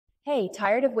Hey,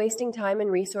 tired of wasting time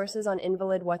and resources on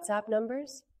invalid WhatsApp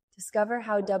numbers? Discover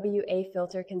how WA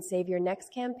Filter can save your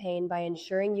next campaign by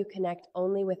ensuring you connect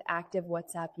only with active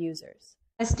WhatsApp users.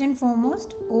 First and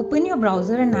foremost, open your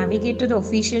browser and navigate to the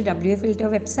official WA Filter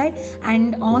website,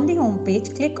 and on the home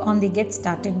page, click on the Get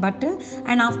Started button,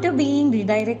 and after being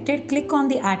redirected, click on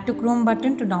the Add to Chrome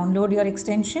button to download your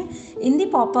extension. In the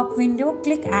pop-up window,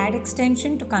 click Add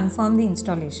Extension to confirm the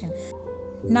installation.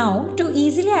 Now, to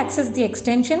easily access the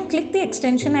extension, click the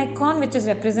extension icon, which is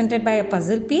represented by a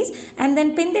puzzle piece, and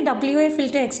then pin the WA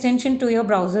filter extension to your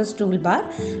browser's toolbar.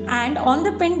 And on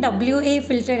the pinned WA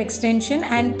filter extension,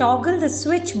 and toggle the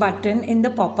switch button in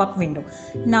the pop-up window.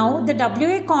 Now, the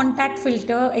WA contact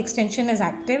filter extension is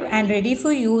active and ready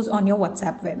for use on your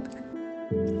WhatsApp web.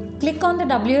 Click on the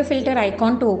WA filter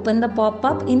icon to open the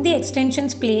pop-up. In the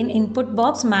extension's plain input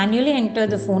box, manually enter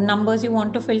the phone numbers you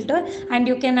want to filter, and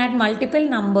you can add multiple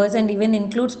numbers and even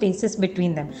include spaces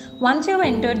between them. Once you have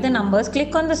entered the numbers,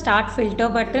 click on the Start Filter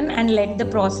button and let the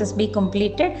process be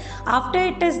completed. After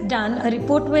it is done, a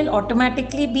report will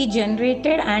automatically be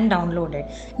generated and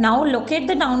downloaded. Now locate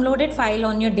the downloaded file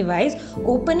on your device,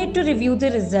 open it to review the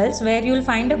results, where you will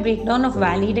find a breakdown of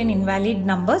valid and invalid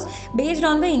numbers based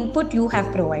on the input you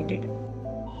have provided.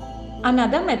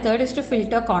 Another method is to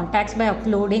filter contacts by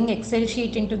uploading Excel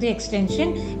sheet into the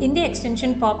extension. In the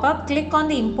extension pop-up, click on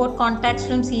the Import Contacts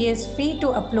from CSV to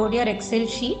upload your Excel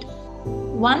sheet.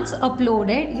 Once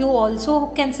uploaded, you also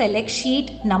can select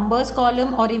sheet, numbers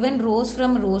column, or even rows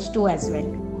from rows 2 as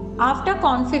well. After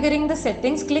configuring the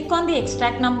settings, click on the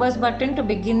Extract Numbers button to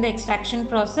begin the extraction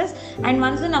process, and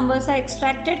once the numbers are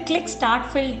extracted, click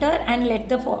Start Filter and let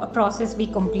the process be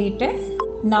completed.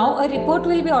 Now a report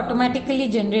will be automatically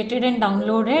generated and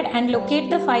downloaded, and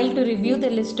locate the file to review the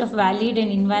list of valid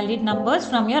and invalid numbers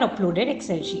from your uploaded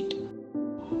Excel sheet.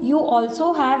 You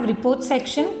also have report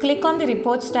section. Click on the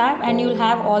reports tab and you'll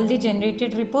have all the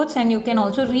generated reports, and you can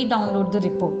also re-download the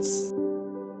reports.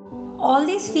 All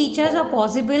these features are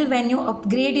possible when you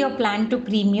upgrade your plan to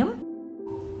premium.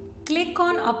 Click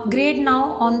on Upgrade Now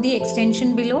on the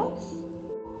extension below.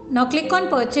 Now click on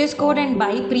Purchase Code and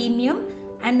Buy Premium,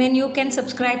 and then you can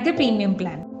subscribe the premium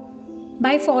plan.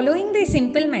 By following these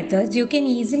simple methods, you can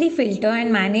easily filter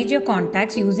and manage your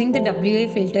contacts using the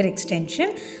WA filter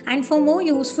extension. And for more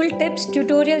useful tips,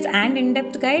 tutorials and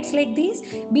in-depth guides like these,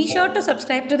 be sure to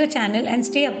subscribe to the channel and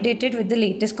stay updated with the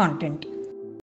latest content.